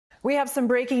We have some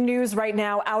breaking news right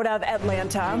now out of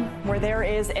Atlanta, where there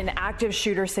is an active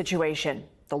shooter situation.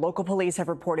 The local police have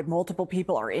reported multiple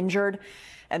people are injured,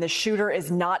 and the shooter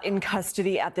is not in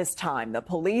custody at this time. The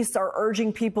police are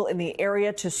urging people in the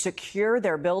area to secure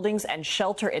their buildings and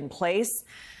shelter in place.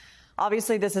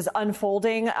 Obviously, this is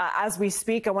unfolding as we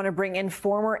speak. I want to bring in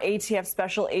former ATF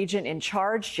Special Agent in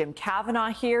Charge, Jim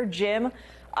Kavanaugh here. Jim,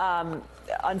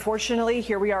 unfortunately,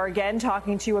 here we are again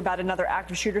talking to you about another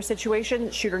active shooter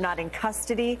situation. Shooter not in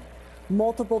custody,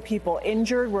 multiple people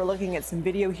injured. We're looking at some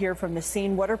video here from the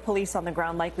scene. What are police on the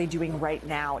ground likely doing right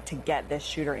now to get this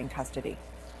shooter in custody?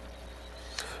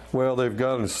 Well, they've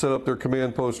got to set up their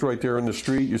command post right there in the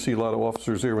street. You see a lot of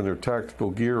officers there with their tactical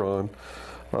gear on.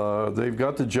 They've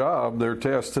got the job. Their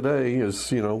task today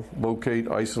is,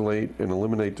 locate, isolate, and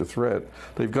eliminate the threat.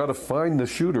 They've got to find the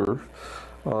shooter.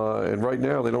 And right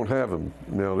now they don't have him.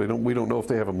 Now we don't know if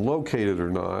they have him located or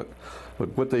not,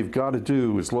 but what they've got to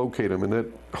do is locate him,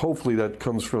 and hopefully that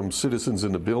comes from citizens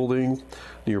in the building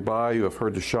nearby who have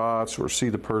heard the shots or see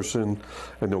the person,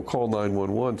 and they'll call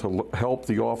 911 to help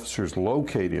the officers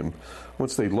locate him.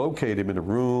 Once they locate him in a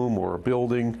room or a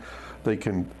building, they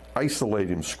can isolate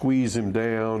him, squeeze him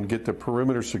down, get the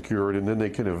perimeter secured, and then they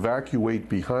can evacuate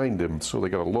behind him. So they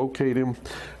got to locate him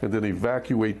and then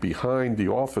evacuate behind the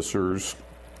officers.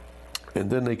 And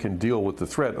then they can deal with the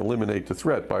threat, eliminate the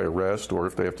threat by arrest, or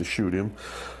if they have to shoot him,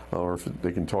 or if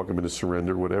they can talk him into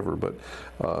surrender, whatever. But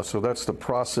so that's the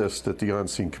process that the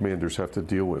on-scene commanders have to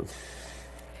deal with.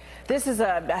 This is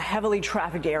a heavily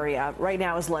trafficked area. Right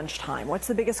now is lunchtime. What's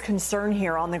the biggest concern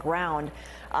here on the ground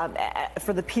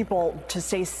for the people to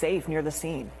stay safe near the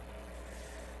scene?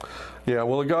 Yeah,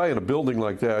 well, a guy in a building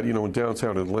like that, in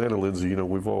downtown Atlanta, Lindsay,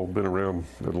 we've all been around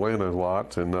Atlanta a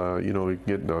lot, and, he can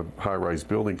get in a high-rise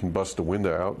building, can bust a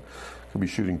window out, could be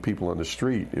shooting people on the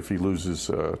street if he loses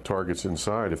targets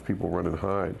inside, if people run and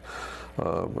hide.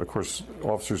 Of course,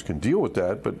 officers can deal with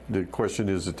that, but the question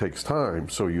is it takes time.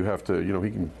 So you have to, he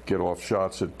can get off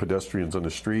shots at pedestrians on the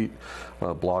street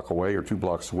a block away or 2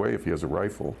 blocks away if he has a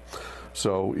rifle.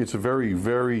 So it's a very,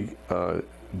 very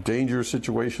dangerous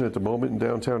situation at the moment in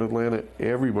downtown Atlanta.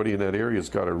 Everybody in that area has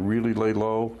got to really lay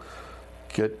low,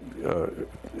 get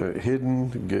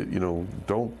hidden,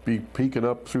 don't be peeking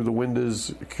up through the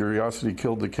windows. Curiosity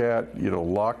killed the cat.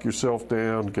 Lock yourself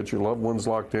down, get your loved ones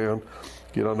locked down,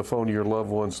 get on the phone to your loved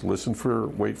ones,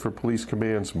 wait for police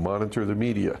commands, monitor the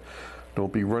media.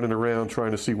 Don't be running around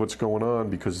trying to see what's going on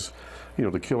because,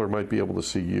 the killer might be able to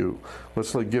see you.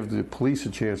 Let's give the police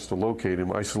a chance to locate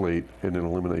him, isolate, and then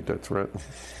eliminate that threat.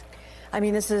 I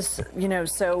mean, this is,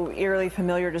 so eerily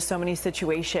familiar to so many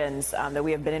situations that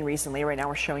we have been in recently. Right now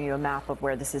we're showing you a map of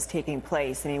where this is taking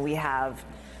place. I mean, we have,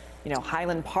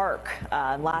 Highland Park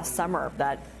last summer,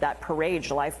 that parade,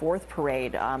 July 4th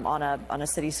parade on a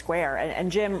city square.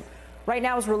 And Jim, right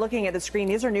now as we're looking at the screen,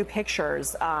 these are new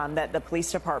pictures that the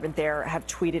police department there have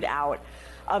tweeted out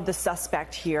of the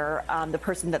suspect here, the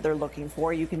person that they're looking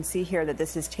for. You can see here that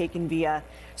this is taken via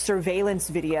surveillance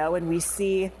video, and we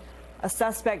see a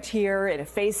suspect here in a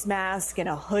face mask and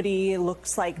a hoodie.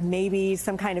 Looks like maybe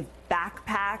some kind of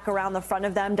backpack around the front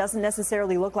of them. Doesn't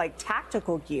necessarily look like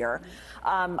tactical gear.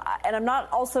 And I'm not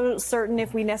also certain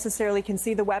if we necessarily can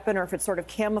see the weapon or if it's sort of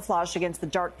camouflaged against the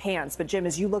dark pants. But Jim,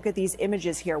 as you look at these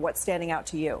images here, what's standing out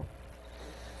to you?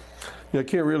 Yeah, I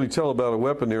can't really tell about a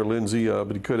weapon there, Lindsay,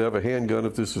 but he could have a handgun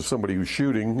if this is somebody who's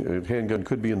shooting. A handgun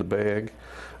could be in the bag,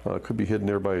 could be hidden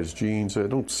there by his jeans. I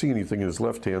don't see anything in his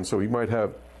left hand, so he might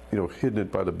have, hidden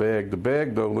it by the bag. The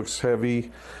bag, though, looks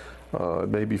heavy,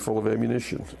 maybe full of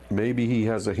ammunition. Maybe he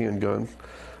has a handgun,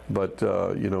 but,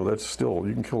 that's still,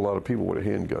 you can kill a lot of people with a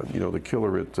handgun. The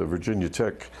killer at Virginia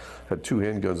Tech had 2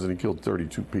 handguns and he killed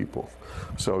 32 people.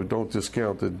 So don't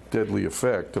discount the deadly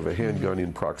effect of a handgun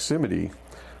in proximity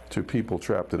to people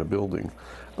trapped in a building.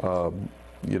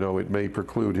 It may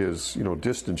preclude his,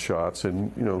 distance shots,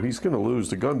 and, he's going to lose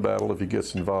the gun battle if he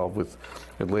gets involved with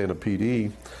Atlanta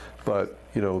PD. But,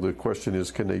 the question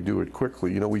is, can they do it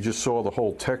quickly? We just saw the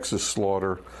whole Texas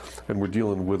slaughter, and we're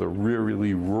dealing with a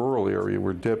really rural area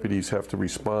where deputies have to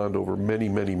respond over many,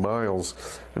 many miles,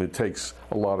 and it takes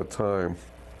a lot of time.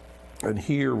 And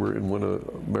here we're in one of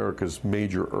America's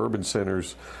major urban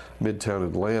centers, Midtown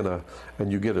Atlanta,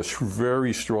 and you get a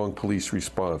very strong police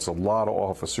response, a lot of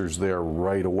officers there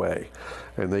right away,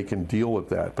 and they can deal with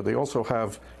that. But they also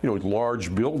have,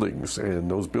 large buildings, and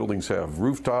those buildings have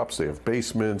rooftops, they have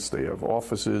basements, they have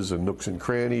offices and nooks and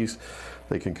crannies.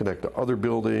 They can connect to other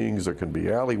buildings, there can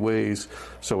be alleyways,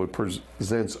 so it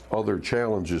presents other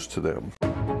challenges to them.